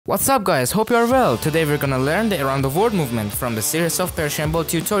What's up guys, hope you are well. Today we're gonna learn the around the world movement from the series of PersianBall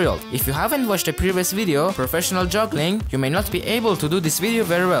tutorial. If you haven't watched the previous video, Professional Juggling, you may not be able to do this video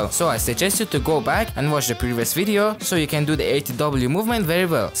very well. So I suggest you to go back and watch the previous video so you can do the ATW movement very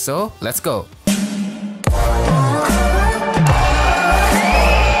well. So let's go.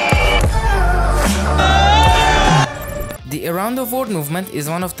 The around the world movement is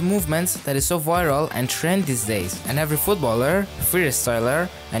one of the movements that is so viral and trend these days, and every footballer, freestyler,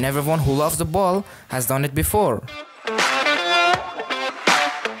 and everyone who loves the ball has done it before.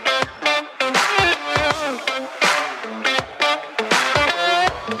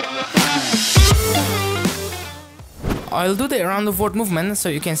 I'll do the around the world movement so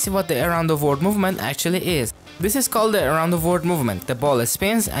you can see what the around the world movement actually is. This is called the around the world movement. The ball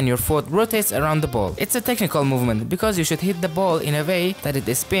spins and your foot rotates around the ball. It's a technical movement because you should hit the ball in a way that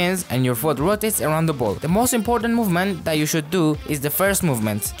it spins and your foot rotates around the ball. The most important movement that you should do is the first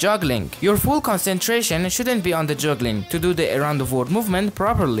movement, juggling. Your full concentration shouldn't be on the juggling to do the around the world movement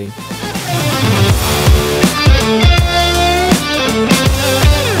properly.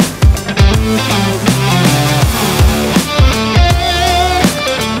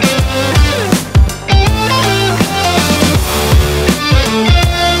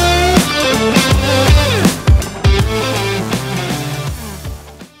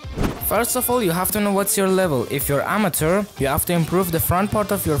 First of all, you have to know what's your level. If you're amateur, you have to improve the front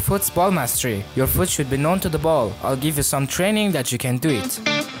part of your foot's ball mastery. Your foot should be known to the ball. I'll give you some training that you can do it.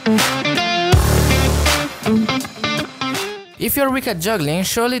 If you're weak at juggling,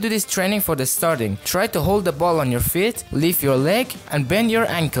 surely do this training for the starting. Try to hold the ball on your feet, lift your leg, and bend your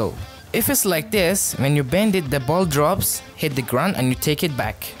ankle. If it's like this, when you bend it, the ball drops, hit the ground, and you take it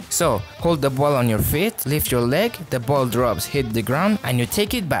back. So, hold the ball on your feet, lift your leg, the ball drops, hit the ground, and you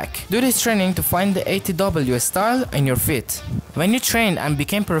take it back. Do this training to find the ATW style in your feet. When you trained and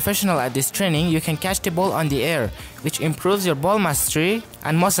became professional at this training, you can catch the ball on the air, which improves your ball mastery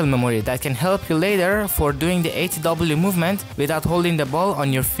and muscle memory that can help you later for doing the ATW movement without holding the ball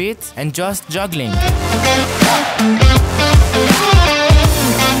on your feet and just juggling.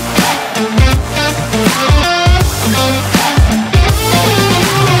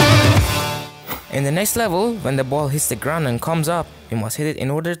 In the next level, when the ball hits the ground and comes up, you must hit it in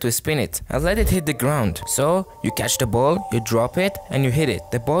order to spin it and let it hit the ground. So, you catch the ball, you drop it, and you hit it.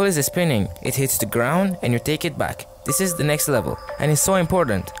 The ball is spinning, it hits the ground, and you take it back. This is the next level, and it's so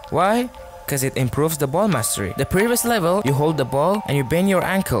important. Why? Because it improves the ball mastery. The previous level, you hold the ball and you bend your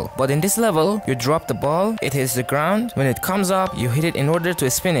ankle, but in this level, you drop the ball, it hits the ground, when it comes up, you hit it in order to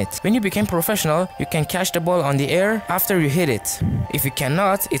spin it. When you became professional, you can catch the ball on the air after you hit it. If you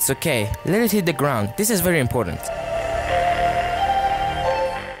cannot, it's okay, let it hit the ground. This is very important.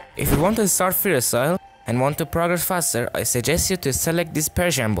 If you want to start freestyle and want to progress faster, I suggest you to select this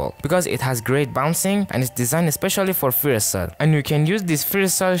PersianBall because it has great bouncing and it's designed especially for freestyle. And you can use these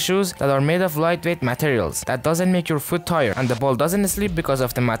freestyle shoes that are made of lightweight materials that doesn't make your foot tired and the ball doesn't slip because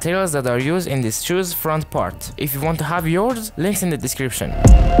of the materials that are used in this shoe's front part. If you want to have yours, links in the description.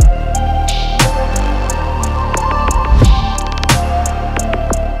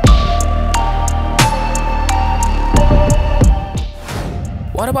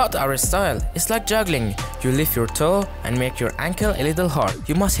 What about our style? It's like juggling. You lift your toe and make your ankle a little hard.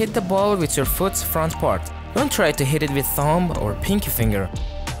 You must hit the ball with your foot's front part. Don't try to hit it with thumb or pinky finger.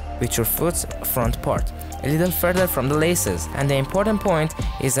 With your foot's front part, a little further from the laces. And the important point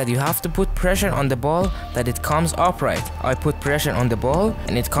is that you have to put pressure on the ball that it comes upright. I put pressure on the ball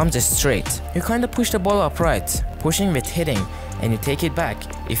and it comes straight. You kinda push the ball upright, pushing with hitting, and you take it back.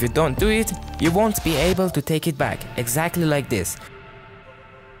 If you don't do it, you won't be able to take it back, exactly like this.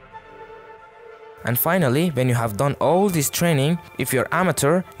 And finally, when you have done all this training, if you're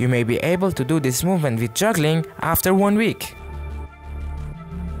amateur, you may be able to do this movement with juggling after 1 week.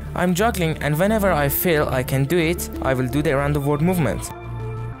 I'm juggling and whenever I feel I can do it, I will do the around the world movement.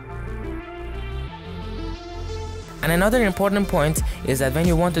 And another important point is that when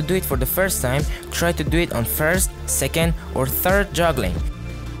you want to do it for the first time, try to do it on first, second or third juggling.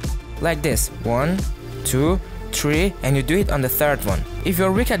 Like this, 1, 2, 3, and you do it on the third one. If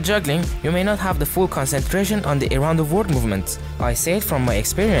you're weak at juggling, you may not have the full concentration on the around the world movement. I say it from my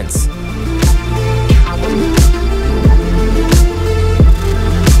experience.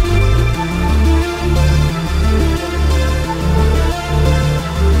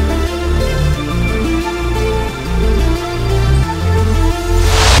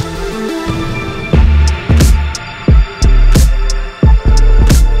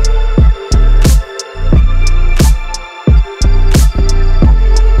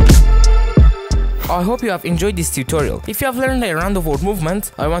 I hope you have enjoyed this tutorial. If you have learned a round of word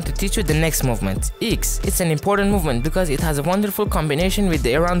movement, I want to teach you the next movement, X. It's an important movement because it has a wonderful combination with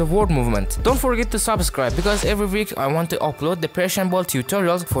the round of word movement. Don't forget to subscribe because every week I want to upload the PersianBall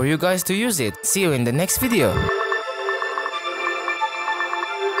tutorials for you guys to use it. See you in the next video.